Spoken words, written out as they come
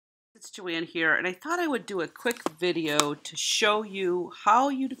It's Joanne here, and I thought I would do a quick video to show you how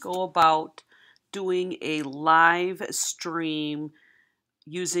you go about doing a live stream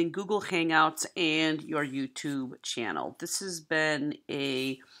using Google Hangouts and your YouTube channel. This has been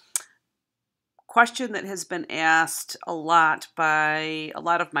a question that has been asked a lot by a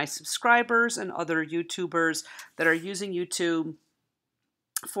lot of my subscribers and other YouTubers that are using YouTube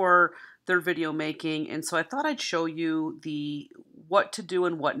for their video making, and so I thought I'd show you what to do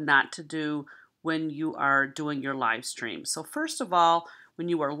and what not to do when you are doing your live stream. So first of all, when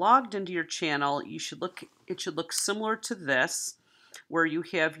you are logged into your channel, it should look similar to this, where you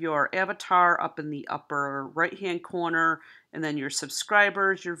have your avatar up in the upper right hand corner, and then your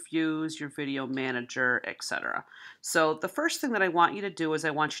subscribers, your views, your video manager, etc. So the first thing that I want you to do is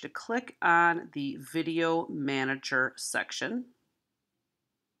I want you to click on the video manager section.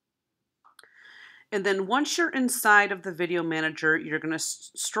 And then once you're inside of the video manager, you're going to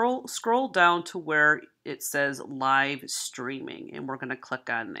scroll down to where it says live streaming, and we're going to click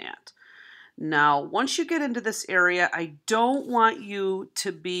on that. Now, once you get into this area, I don't want you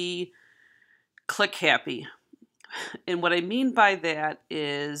to be click happy. And what I mean by that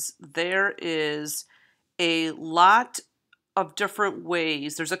is there is a lot of different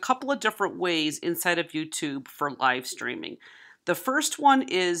ways. There's a couple of different ways inside of YouTube for live streaming. The first one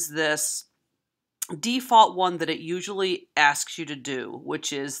is this default one that it usually asks you to do,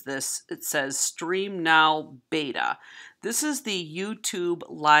 which is this. It says Stream Now Beta. This is the YouTube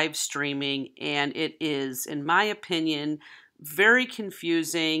live streaming, and it is, in my opinion, very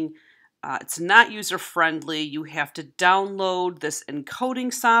confusing. It's not user-friendly. You have to download this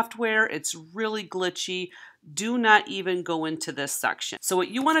encoding software. It's really glitchy. Do not even go into this section. So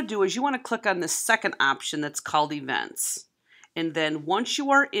what you want to do is you want to click on the second option that's called Events. And then once you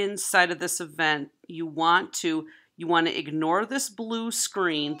are inside of this event, you want to ignore this blue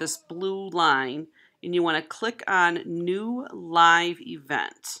screen, this blue line, and you want to click on New Live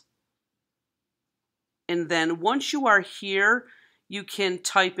Event. And then once you are here, you can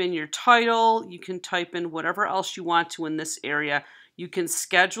type in your title, you can type in whatever else you want to in this area. You can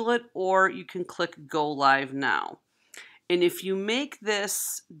schedule it, or you can click Go Live Now. And if you make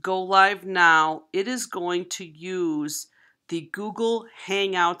this Go Live Now, it is going to use the Google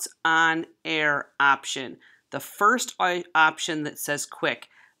Hangouts on Air option, the first option that says quick.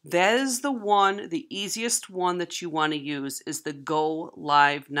 That is the one, the easiest one that you want to use is the Go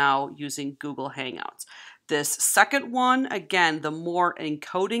Live Now using Google Hangouts. This second one, again, the more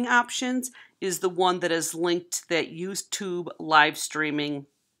encoding options, is the one that is linked to that YouTube live streaming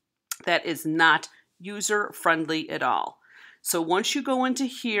that is not user friendly at all. So once you go into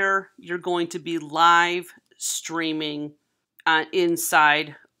here, you're going to be live streaming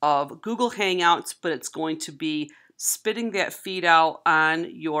inside of Google Hangouts, but it's going to be spitting that feed out on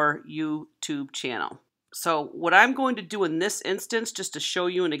your YouTube channel. So what I'm going to do in this instance, just to show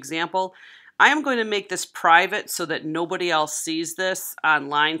you an example, I am going to make this private so that nobody else sees this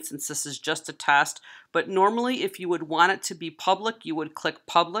online, since this is just a test. But normally, if you would want it to be public, you would click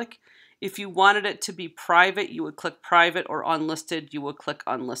public. If you wanted it to be private, you would click private, or unlisted, you would click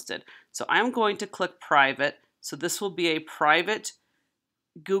unlisted. So I'm going to click private. So this will be a private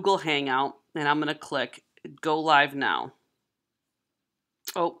Google Hangout, and I'm going to click Go Live Now.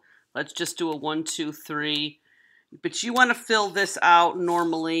 Oh, let's just do a 1, 2, 3. But you want to fill this out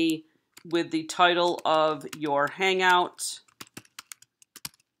normally with the title of your Hangout,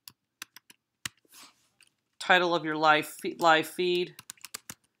 title of your live feed.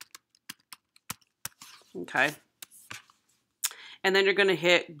 Okay. And then you're going to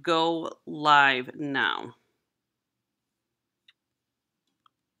hit Go Live Now.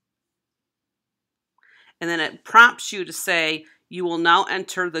 And then it prompts you to say, you will now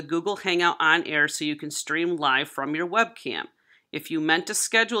enter the Google Hangout on air so you can stream live from your webcam. If you meant to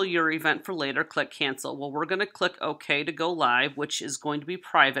schedule your event for later, click cancel. Well, we're going to click OK to go live, which is going to be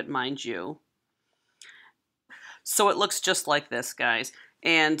private, mind you. So it looks just like this, guys.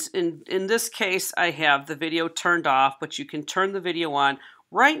 And in this case, I have the video turned off, but you can turn the video on.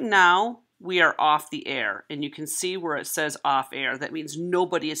 Right now, we are off the air, and you can see where it says off air. That means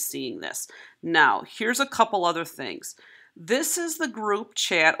nobody is seeing this. Now, here's a couple other things. This is the group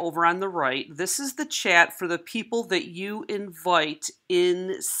chat over on the right. This is the chat for the people that you invite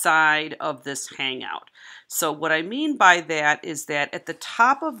inside of this Hangout. So what I mean by that is that at the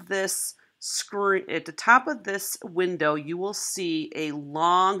top of this screen, at the top of this window, you will see a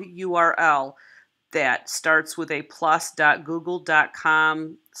long URL that starts with a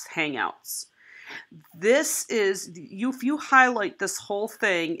plus.google.com Hangouts. This is, if you highlight this whole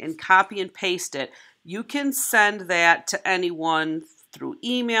thing and copy and paste it, you can send that to anyone through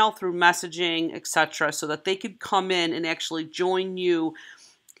email, through messaging, etc., so that they could come in and actually join you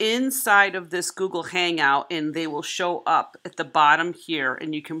inside of this Google Hangout, and they will show up at the bottom here,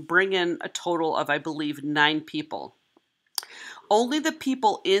 and you can bring in a total of, I believe, 9 people. Only the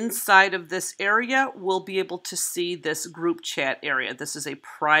people inside of this area will be able to see this group chat area. This is a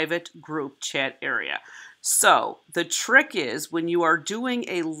private group chat area. So the trick is when you are doing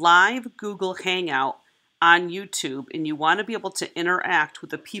a live Google Hangout on YouTube and you want to be able to interact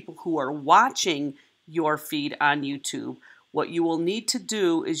with the people who are watching your feed on YouTube, what you will need to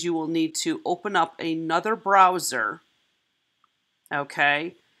do is you will need to open up another browser,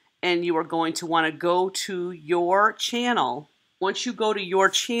 okay? And you are going to want to go to your channel. Once you go to your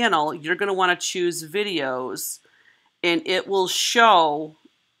channel, you're going to want to choose videos, and it will show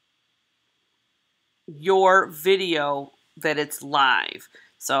your video that it's live.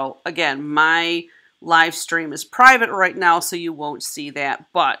 So again, my live stream is private right now, so you won't see that.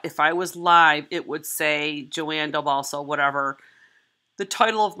 But if I was live, it would say Joanne DelBalso, whatever. The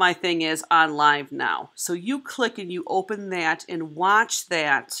title of my thing is on live now. So you click and you open that and watch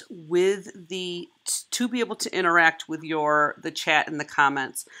that with to be able to interact with the chat and the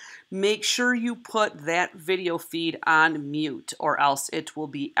comments. Make sure you put that video feed on mute, or else it will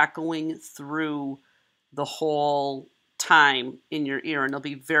be echoing through the whole time in your ear, and it'll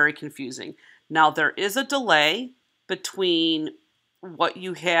be very confusing. Now, there is a delay between what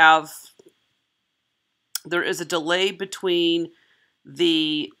you have. There is a delay between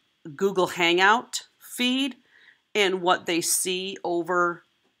the Google Hangout feed and what they see over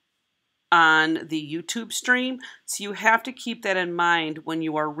on the YouTube stream. So you have to keep that in mind when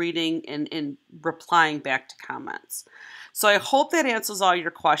you are reading and replying back to comments. So I hope that answers all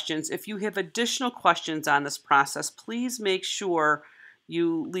your questions. If you have additional questions on this process, please make sure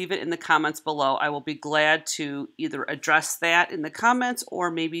you leave it in the comments below. I will be glad to either address that in the comments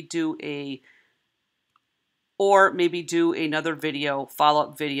or maybe do another video,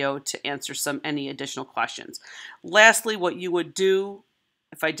 follow-up video to answer any additional questions. Lastly, what you would do,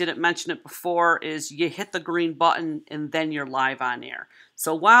 if I didn't mention it before, is you hit the green button and then you're live on air.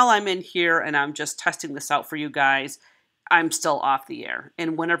 So while I'm in here and I'm just testing this out for you guys, I'm still off the air.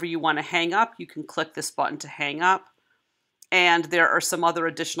 And whenever you want to hang up, you can click this button to hang up. And there are some other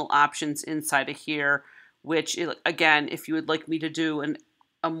additional options inside of here, which, again, if you would like me to do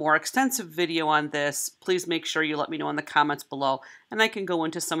a more extensive video on this, please make sure you let me know in the comments below, and I can go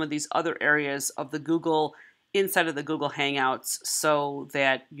into some of these other areas of the inside of the Google Hangouts, so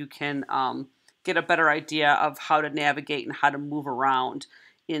that you can get a better idea of how to navigate and how to move around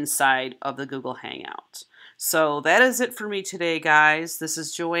inside of the Google Hangout. So that is it for me today, guys. This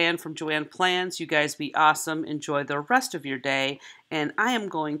is Joanne from JoannePlans. You guys be awesome. Enjoy the rest of your day, and I am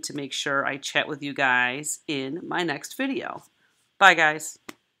going to make sure I chat with you guys in my next video. Bye, guys.